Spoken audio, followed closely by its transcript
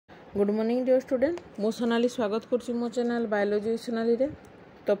Good morning dear student मु सोनाली स्वागत करुँच मो चैनल बायोलॉजी सोनाली रे।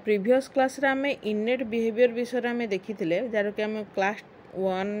 तो प्रीवियस क्लास रे आमे इनेट बिहेवियर विषय आमे देखी जार कि आमे क्लास 1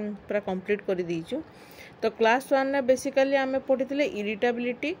 पूरा कंप्लीट कर दीचु। तो क्लास 1 रे बेसिकली आमे पढ़ी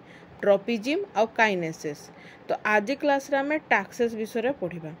इरिटेबिलिटी, ट्रोपिज्म और काइनेसेस। तो आज क्लास रे आमे टैक्सेस विषय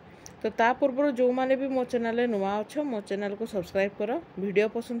पढ़ा। तो ता पूर्व जो माने भी मो चैनल नुआ अच्छो मो चैनल को सब्सक्राइब कर, वीडियो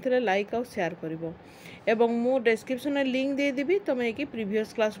पसंद थे लाइक और शेयर करिवो एवं मु डिस्क्रिप्शन में लिंक दे देबी तुम कि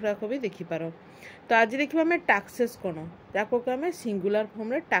प्रीवियस क्लास गुड़ाक भी देखिपार। तो आज देखा आम टैक्सेस कौन जाको आम सिंगुलर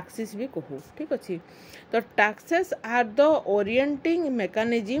फॉर्म रे टैक्सेस भी कहू। ठीक अच्छे। तो taxes are the orienting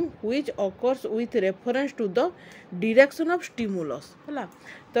mechanism which occurs with reference to the direction of stimulus है।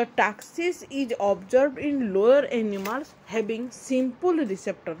 तो taxes is observed in lower animals having simple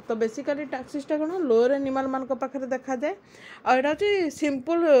receptor. तो बेसिकली टैक्सेसटा कौन लोअर एनिमल मान पाखे देखा जाए और यहाँ हूँ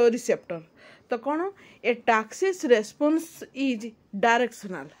सिंपल रिसेप्टर। तो कौन ए टैक्सेस रेस्पॉन्स इज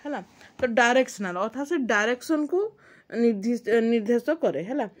डायरेक्शनल है। तो डायरेक्शनल अर्थात से डायरेक्शन को निर्देश करे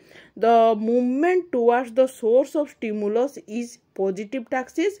है। The movement towards the source of stimulus is positive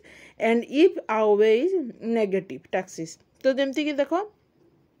taxes and if away is negative taxes. तो जमती कि देख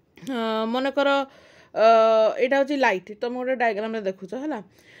मनकर यहाँ हूँ लाइट तुम गोटे डायग्राम में देखुच है।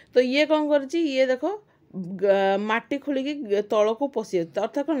 तो ये कौन कर ये देख माटी खोलिकी तल को पशि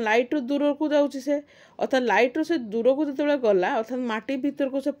अर्थात कौन लाइट दूर को जाऊँगी से अर्थात लाइट से दूर को जो गला अर्थात माटी भीतर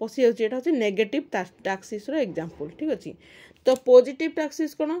को से पशि जाऊँगी यहाँ हूँ नेगेटिव टैक्सेस एग्जांपल। ठीक अच्छे। तो पॉजिटिव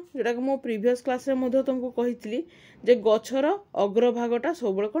टैक्सेस कौन जोटा कि मो प्रीवियस क्लास रे तुमको कही जे गछर अग्रभागटा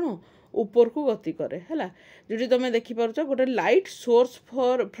सब कौन ऊपर को गति करे है। जो तुम देखिपार गोटे लाइट सोर्स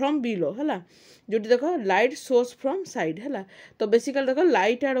फ्रॉम बिलो है जो देख लाइट सोर्स फ्रॉम साइड है। तो बेसिकली देख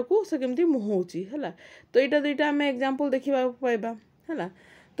लाइट आड़ को से केमती मुहौची है। तो यहाँ दुईटा आम एग्जांपल देखा पाइबा है।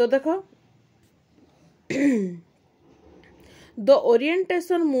 तो देख the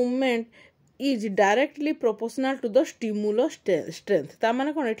orientation movement is directly proportional to the stimulus strength. ता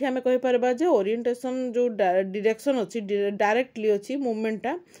माने कौन ये आम कहीपर जे ओरिएंटेशन जो डायरेक्शन अच्छी डायरेक्टली अच्छी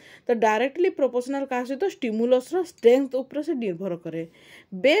मूवमेंटा तो डायरेक्टली प्रोपोर्शनल क्या सहित स्टिमुलस स्ट्रेंथ उपर से निर्भर करे।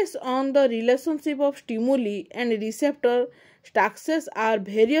 Based on the relationship of stimuli and receptor taxes are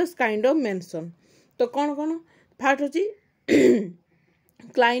various kind of mention. तो कौन कौन फास्ट अच्छी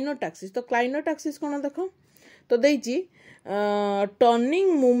क्लाइनोटैक्सिस। तो क्लाइनोटैक्सिस कौन देख तो देती turning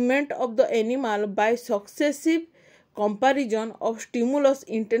movement of the animal by successive comparison of stimulus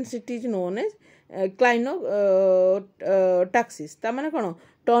intensity is known as क्लाइनोटैक्सिस। ता माने कौन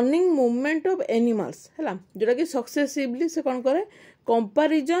टर्निंग मूवमेंट ऑफ एनिमल्स है जोटा कि सक्सेसिवली से कौन करे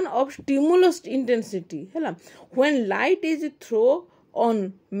कंपैरिजन ऑफ स्टिमुलस इंटेंसिटी है। When light is throw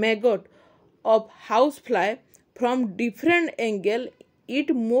on maggot of house fly from different angle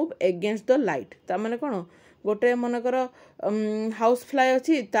it move against the light. ता माने कौन गोटे मनकर हाउस फ्लाई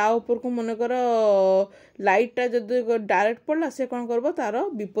अच्छी ता ऊपर को मनकर लाइटा जो डायरेक्ट पड़ला से कौन कर तार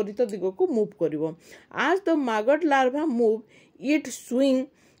विपरीत दिग को मूव कर। आज the maggot larva move it swing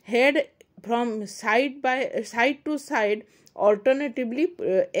head from side to side alternatively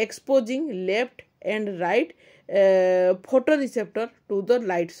exposing left and right photoreceptor to the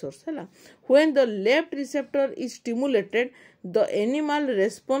light source है। When the left receptor is stimulated the animal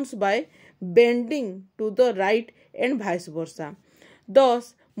responds by bending to the right and vice versa,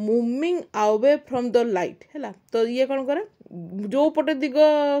 thus moving away from the light है। तो ये कौन करे जो पटे दिग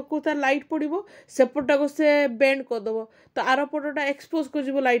को तार लाइट पड़ो सेपटा को से बेंड करदेव तो आर पटा एक्सपोज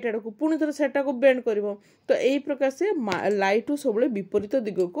कर लाइट आड़ को पुणी थे सेटा को बेंड कर। तो यही प्रकार से लाइट सब विपरीत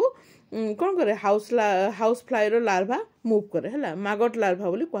दिग को कौन करे हाउस फ्लाइर लार्भा मूव करे है मैगट लार्भा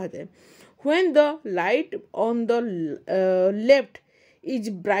बोली कहा जाए। When the light on the left is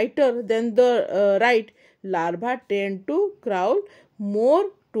brighter then the right larva tend to crawl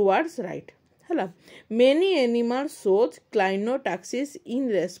more towards right है। Many animal shows क्लाइनोटैक्सिस in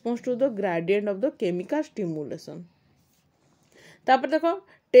response to the gradient of the chemical stimulation. तापर देखो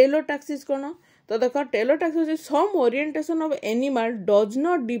टेलोटैक्सिस कौन तो देख टेलोटैक्सिस सम orientation of animal does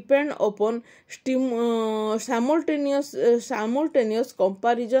not depend upon simultaneous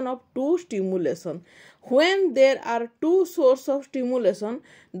comparison of two stimulation. When there are two sources of stimulation,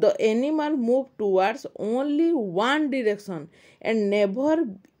 the animal move towards only one direction and never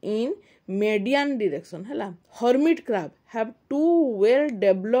in median direction है। hermit crab have two well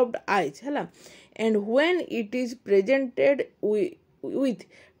developed eyes है and when it is presented with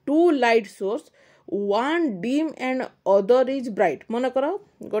two light source one dim and other is bright। मन कर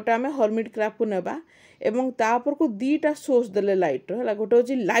गोटे आम hermit crab को नेबा एवं तापर को दीटा सोर्स देले लाइट है। गोटे हूँ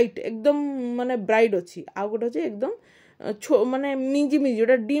लाइट एकदम माने ब्राइट अच्छी आ गोटे हूँ एकदम माने मिंजी मिंजी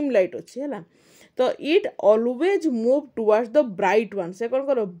जोटा डिम लाइट अच्छी है। तो तो it always move towards the bright one से कौन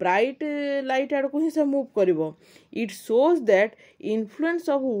कर ब्राइट लाइट आड़ को ही से move करिवो it shows that influence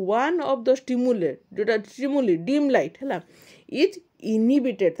of one of the stimuli dim light है इज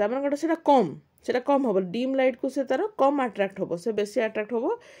इनहिबिटेड ता माने सेटा कम हम डिम लाइट को से तार कम अट्राक्ट हम से बेसी अट्राक्ट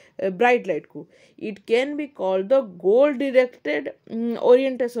हम ब्राइट लाइट को it can be called the goal directed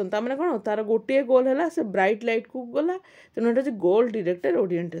orientation ता माने कौन तार गोटे गोल है से ब्राइट लाइट को गला तेना गोल directed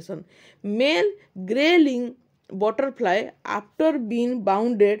orientation mail grayling butterfly after being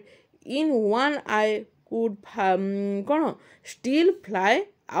bounded in one I could कौन still fly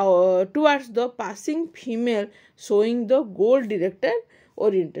towards the passing female showing the goal directed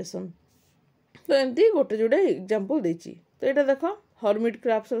orientation तो एमती गोटे जोड़े एग्जांपल देची तो यहाँ देख हर्मिट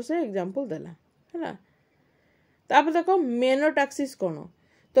क्राफ्ट से एग्जांपल देला है तापर देख मेनोटैक्सिस कौन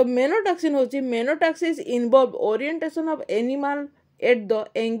तो मेनोटैक्सिन होची मेनोटैक्सिस involve orientation of animal at the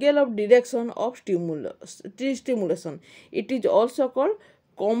angle of direction of stimulation it is also called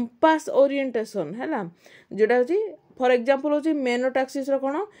compass orientation है जोटा होची फॉर एग्जांपल होची मेनोटैक्सिस रो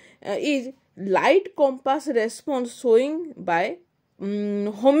cone is light compass response showing bye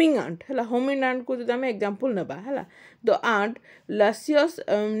homing aunt है होमिंग आंट को जो आम एग्जांपल नेबा है the aunt लासियस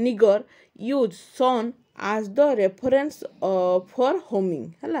nigger use sun as the reference for homing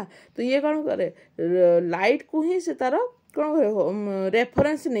है तो ये कौन करे लाइट को ही से तार कौन करे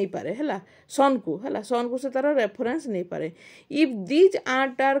रेफरेंस नहीं पारे है सन को से तार रेफरेंस नहीं पारे if these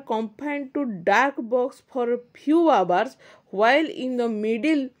aunt are confined to dark box for few hours while in the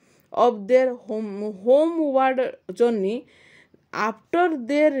middle of their homeward journey after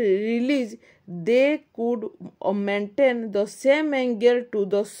their release they could maintain the same angle to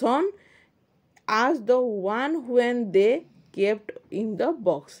the sun as the one when they kept in the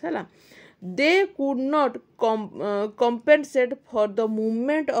box है they could not compensate for the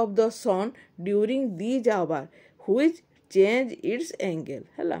movement of the sun during these hours which change its angle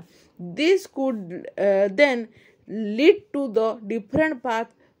है this could then lead to the different path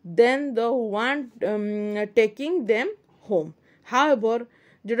than the one taking them home however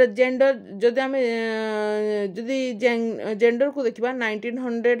जोटा gender जदि आम जदि gender को देखा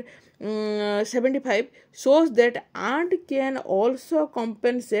 1975 shows that ant can also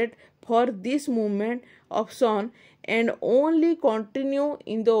compensate for this movement of sun and only continue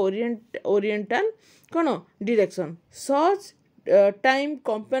in the oriental direction such time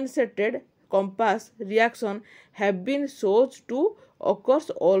compensated compass reaction have been shown to occurs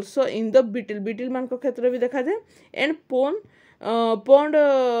also in the beetle मान को क्षेत्र भी देखा जाए and pond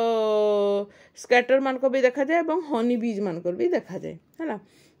scatter मान को भी देखा जाए और हनी बीज मान को भी देखा जाए है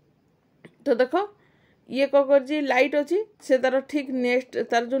तो देख ये कौन कर लाइट अच्छी से तार ठीक नेक्स्ट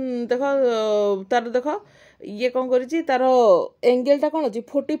तार जो देख ये कौन कर तार एंगेलटा कौन अच्छी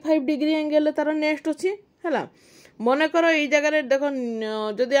 45 डिग्री एंगेल तार नेक्स्ट अच्छी है मन कर ये जगह देख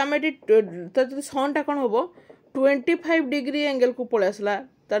जदि आम ये सनटा कौन हम 25 डिग्री एंगेल को पलि आसला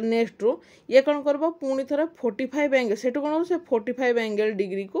तार नेक्स्ट रू ये कौन कर पुणी थे 45 एंगेल से कौन हो 45 एंगेल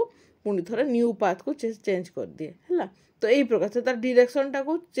डिग्री को पुणी थे न्यू पाथ को चेंज कर दिए है तो यही प्रकार से तार डायरेक्शन टा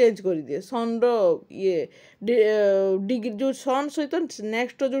को चेंज कर दिए सन ये डिग्री जो सन सहित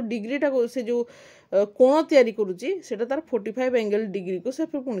नेक्स्ट जो डिग्रीटा को से जो कोण तैयारी करुच्ची से तार 45 एंगेल डिग्री को से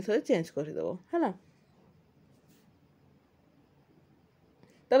पुणी थे चेंज करदेव है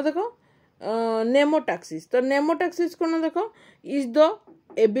तार देख नेमो टैक्सिस तो नेमो टैक्सिस कौन देख is the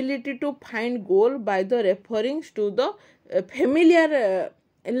ability to find goal by the referring to the familiar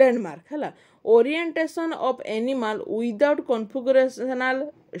landmark है orientation of animal without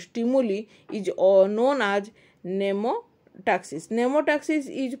configurational stimuli is known as nemotaxis nemotaxis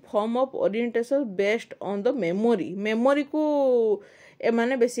is form of orientation based on the memory को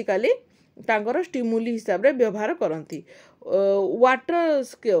एमाने basically तांकर stimuli हिसाब रे व्यवहार करती water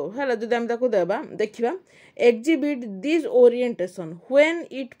scale है जो आम देवा देखा exhibit this orientation when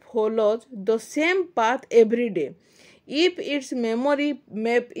it follows the same path every day if its memory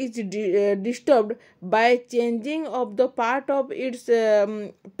map is disturbed by changing of the part of its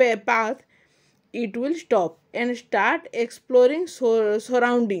path it will stop and start exploring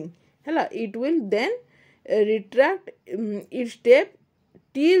surrounding है it will then retract its step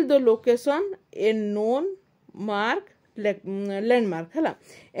till the location a known landmark है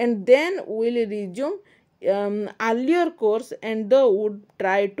and then will resume earlier course and would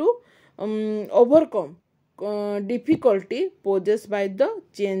try to overcome difficulty posed by the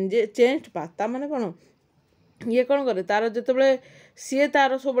changed path ता माने कौन ये कौन करे तार जिते सी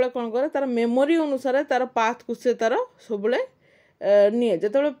तार सब कौन करे तार मेमोरी अनुसार तार पाथ को से तार सब निए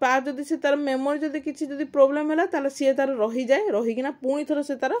जो पाथ जदि से तार मेमोरी जदि किसी जदि प्रोब्लेम है सी तार रही जाए रहीकिना पुणी थर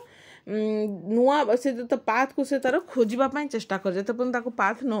से तार नुआ से तो पाथ को से तार खोजापी चेष्टा कर जिते पर्यटन ताको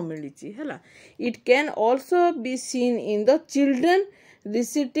पाथ न मिली है। It can also be seen in the children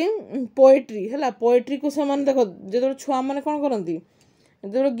रिसिटिंग poetry है। पोएट्री को से देख जो छुआ मैंने कौन करती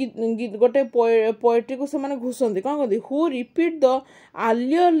गोटे पोएट्री को से घुसती कौन करती who repeat the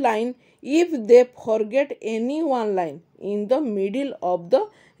earlier line if they forget any one line in the middle of the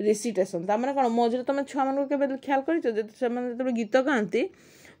recitation तार कौन मझे तुम छुआ मान के ख्याल कर गीत गाँती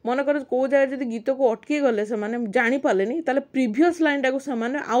मन कर कौ जगह जब गीत को अटकी गले से जापारे ताले प्रीवियस लाइन टाक से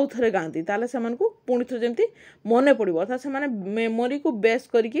आउ थे गाँती से पुणी थे जमी मन पड़ो अर्थात से मेमोरी को बेस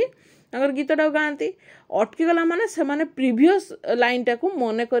करके गीतटा गाँती अटकी गला माने से प्रीवियस लाइन टाक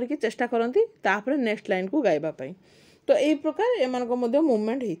मन करके चेष्टा करती नेक्स्ट लाइन को गाइबापी। तो यही प्रकार एम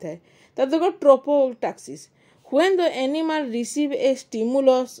मूवमेंट होता है। तो देखो ट्रोपोटैक्सिस when the animal receive a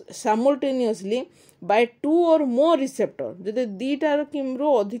stimulus simultaneously by two or more receptor जदि दीटार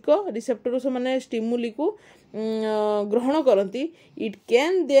किम्रो अधिक रिसेप्टर से माने स्टिमुली को ग्रहण करती it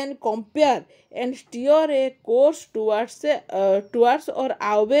can then compare and steer a course towards or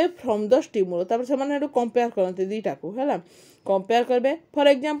away from the stimulus तापर से माने कंपेयर करती दीटा को है कंपेयर करबे। फॉर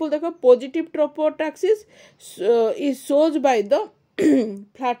एग्जांपल देखो positive ट्रोपोटैक्सिस is shows by the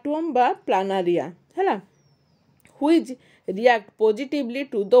flatworm बा प्लानारिया है which react positively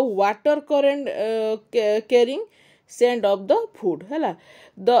to the water current carrying scent of the food है।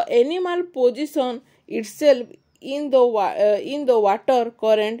 The animal position itself in the water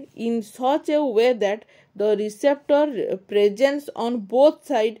current in such a way that the receptor presence on both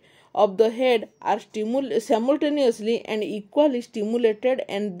sides of the head are simultaneously and equally stimulated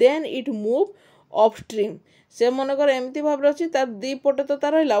and then it move upstream से मनकर एमती भाव अच्छी तार दी पटे तो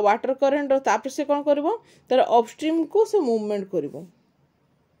तार रहा water current तापर से कौन कर तार अपस्ट्रीम को से मूवमेंट कर।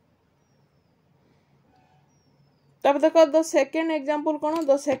 देख द सेकेंड एग्जांपल कौन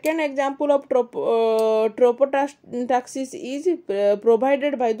the second example of ट्रोपोटैक्सिस is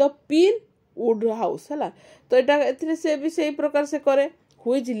provided by the pin would house है। तो यहाँ से भी सही प्रकार से करे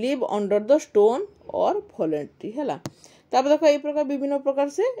which live under the stone और फॉलेन ट्री है। तापर देख ये प्रकार विभिन्न प्रकार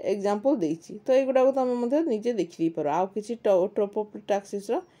से एग्जांपल देछि। तो एगुड़ा को तुम निजे देखी पार आउ किसी ट्रोपोटैक्सिस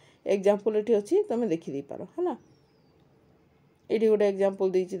एग्जांपल ये अच्छी तुम देखी पार है। ये गोटे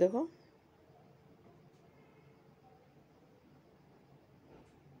एग्जांपल देछि देख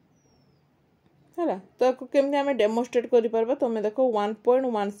है। तो केमती आम डेमोन्स्ट्रेट कर तुम देख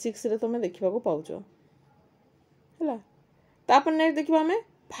 1.16 तुम देखा पाच है। तापर नेक्स्ट देखा आम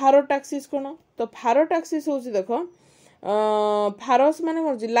फारोटैक्सिस कौन तो फारोटैक्सिस हूँ देख फारस माने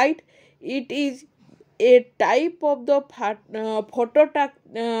कौन light it is a type of the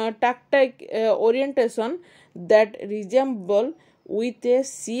फोटोटैक्टाइक orientation that resemble with a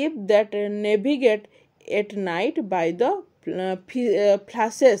ship that navigate at night by the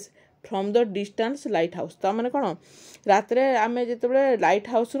flashes from the distance lighthouse। तो मैंने कौन रात रे आमे जिते लाइट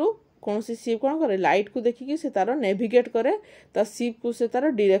हाउस रु कौन सी शिप कौन करे लाइट को देखिकी से तार नेविगेट करे ता शिप को से तार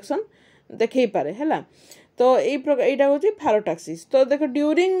डायरेक्शन देखई पारे है। तो यहाँ हूँ फारोटैक्सिस। तो देख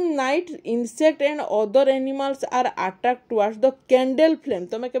during night insect and other animals are attract towards the candle flame.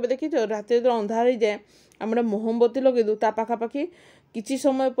 तुम के देखीच रात जो अंधार हो जाए आम मोहम्बती लगे दू पाखापाखि किसी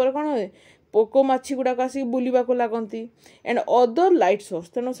समय पर कौन हुए पोक माछी गुड़ाक आसिक बुलवा को लगती एंड अदर लाइट सोर्स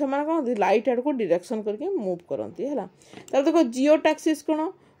तेणु से कौन लाइट आड़ को डायरेक्शन करके मूव करती है। तब देखो जियोटैक्सिस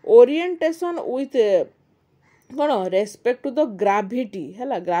कौन ओरिएंटेशन विथ कौन रेस्पेक्ट टू द ग्राविटी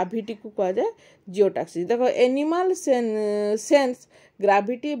है ग्राविटी को कह जाए जियोटैक्सिस। देखो animal sense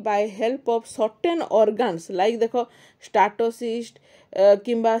gravity bye help of certain organs like देखो स्टाटोसिस्ट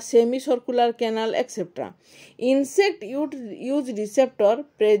किंबा semi circular canal etcetera. Insect use receptor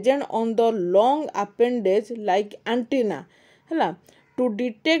present on the long appendage like antenna है to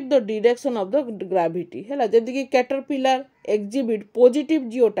detect the direction of the gravity है। जमी कि कैटरपिलर एक्जिबिट पॉजिटिव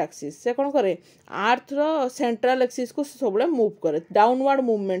जियोटैक्सिस से कौन करे अर्थ रो central axis को सब मूव करे डाउनवर्ड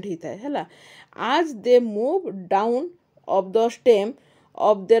मूवमेंट होता है। आज they move down of the stem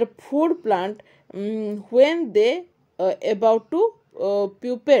of their food plant when they about to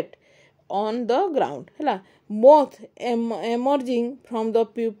pupate on the ground है। Moth emerging from the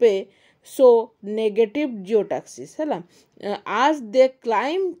प्यूपे so negative जियोटैक्सिस है। आज दे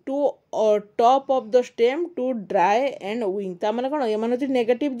climb to top of the stem to dry and wing ता माने कौन एमान जो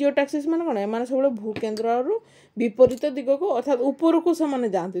negative जियोटैक्सिस माने कौन एमान सब भूकेन्द्र विपरीत दिग को अर्थात ऊपर को से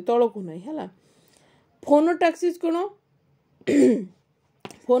जाती तल को नहीं है। फोनोटैक्सिस कौन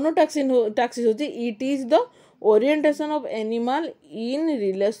फोनोटैक्सिस होची it is the orientation of animal in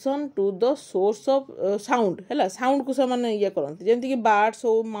relation to the source of sound है। साउंड को से ये करते जमी कि बर्ड्स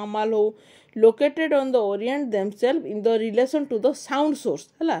हो मामाल हो located on the Orient themselves in the relation to the sound source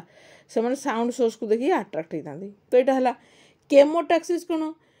है। से साउंड सोर्स को देखिए अट्राक्ट होता। तो यहाँ है केमोटैक्सिस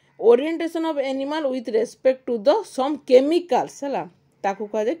कौन orientation of animal with respect to the some chemicals है ताकू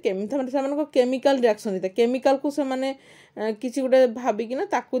कह जाए केमिकल रिएक्शन होता है केमिकल को से माने किसी गोटे भाविकिना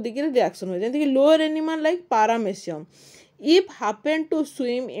ताकू देखिए रिएक्शन हो जैसे कि lower animal like पारामेसियम if happen to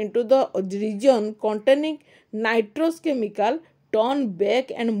swim into the reason containing nitrous chemical turn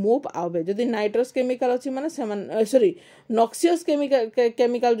back and move आवे जदि नाइट्रोस केमिकल अच्छी माने सॉरी नॉक्सियस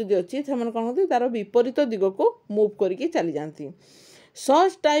केमिकल जदि अच्छी से कौन होती तार विपरीत दिग को मूव करके चली जाती।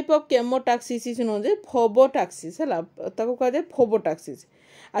 Such type of chemotaxis is known जे फोबोटैक्सिस है ताको कह जाए फोबोटैक्सिस।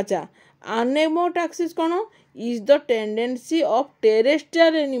 अच्छा एनेमोटैक्सिस कौन is the tendency of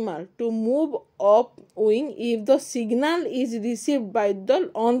terrestrial animal to move up wing if the signal is received by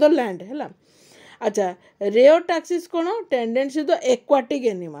the on the land है। अच्छा रेओटैक्सिस कौन टेंडेंसी द एक्वाटिक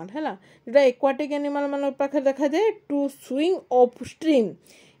एनिमल है जोटा एक्वाटिक एनिमल मान पाखे देखा जाए to swing up stream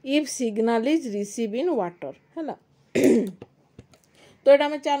if signal is receive in water है। तो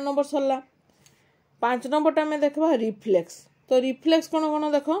यहाँ 4 नंबर सरला 5 नंबर आम देखा रिफ्लेक्स। तो रिफ्लेक्स कौन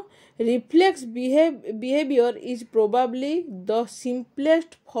कौन देख reflex behaviour is probably the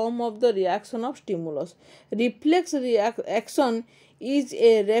simplest form of the reaction of stimulus. Reflex action is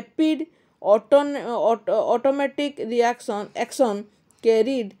a rapid automatic action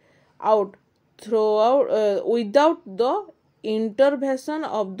carried out without the intervention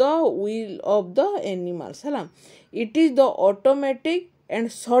of the will of the animals है। It is the automatic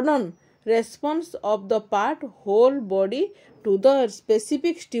and sudden response of the part whole body to the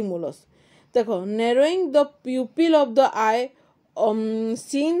specific stimulus। देखो narrowing the pupil of the eye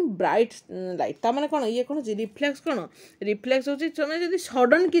scene bright light ता माने कौन ये कौन reflex कौन reflex होची तुम जदि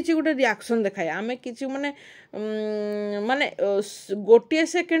सडन किसी गोटे रिएक्शन देखाए आमे किसी माने माने गोटे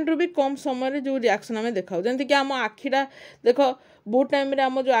सेकेंड रु भी कम समय जो रिएक्शन आमे देखाऊ जंती कि आम आखिरा देख बहुत टाइम रे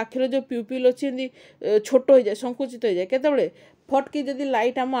आम जो आखिर जो प्यूपिल अच्छी छोट हो जाए संकुचित हो जाए केतबेले फटकी जदि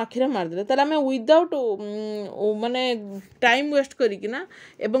लाइट आम आखिरे मारदे ताले आमे विदाउट माने टाइम वेस्ट करिकिना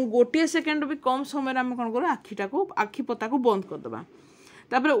एवं गोटे सेकेंड भी कम समय आम कौन करूँ आखि पता को बंद करदे।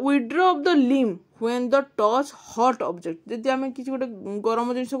 तापर withdraw of the Liam when the touch hot object जदि आम किसी गोटे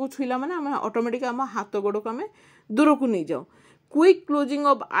गरम जिनिस को छुईला माने आम ऑटोमेटिक आम हाथ गोड़ को आम दूर को नहीं जाओ। Quick closing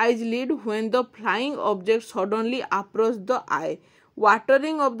of eyes lid when the flying object suddenly approach the I.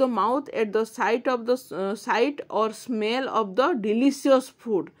 Watering of the mouth at the sight of the sight or smell of the delicious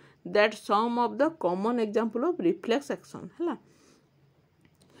food that some of the common example of reflex action है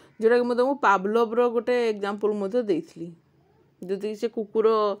जोटा कि तुमको पावलोवर गोटे example मध्य देइथली जदि से कुकुर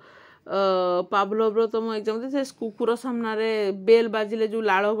पावलोवर तुम example से कुकुर सामना रे बेल बाजिले जो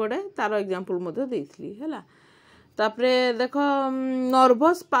लाड़ गड़े तार एग्जांपल मध्य देइथली है। तापरे देख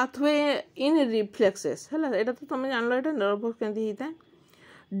नर्वस पाथवे इन रिफ्लेक्सेस है यहाँ तो तुम जान लो ये नर्वस केमती होता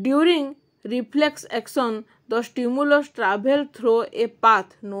है। During reflex action the stimulus travel throw a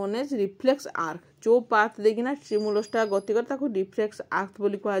path known as reflex arc जो पाथ देखिना स्टिमुलसटा गति कर ताको रिफ्लेक्स आर्क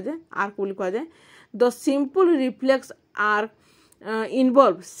बोली कहा जाए। The simple reflex arc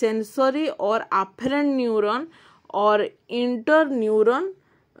involve sensory और अफेरेंट न्यूरॉन और inter neuron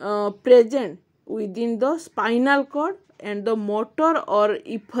present within the spinal cord and the motor or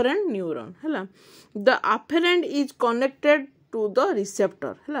efferent neuron है। The afferent is connected to the receptor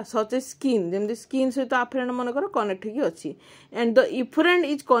है such as skin जेमती skin सहित afferent मन कर connect ही अच्छी and the efferent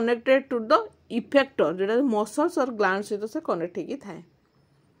is connected to the effector Zeta muscles और glands सहित से connect ही थाए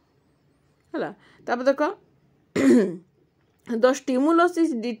है। तापर देखो the stimulus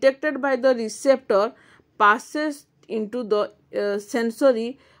is detected by the receptor passes into the sensory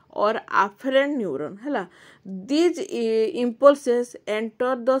or afferent neuron है। These impulses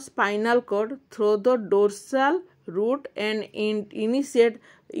enter the spinal cord through the dorsal root and initiate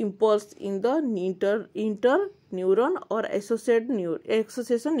impulse in the interneuron or association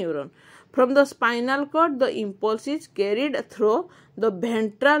neuron. From the spinal cord, the impulse is carried through the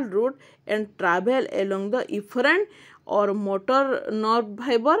ventral root and travel along the efferent और motor nerve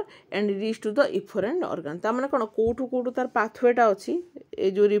fibre and reach to the efferent organ ता माने कोन कोठू कोठू तार पाथवेटा अछि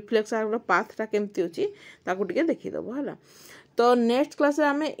ए जो reflex are पाथटा केमती अछि ताकू टिके देखि दबो हला। तो नेक्स्ट क्लास रे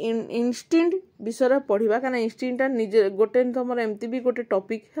हमें इंस्टिंक्ट विषय पढ़िबा काना इंस्टिंक्ट निजे गोटे तमर एमती भी गोटे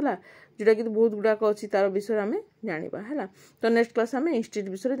टॉपिक हला जोटा कि बहुत गुडा को अछि तार विषय हमें जानिबा हला। तो नेक्स्ट क्लास हमें इंस्टिंक्ट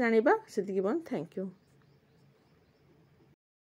विषय जानिबा सेति कि बन थैंक यू।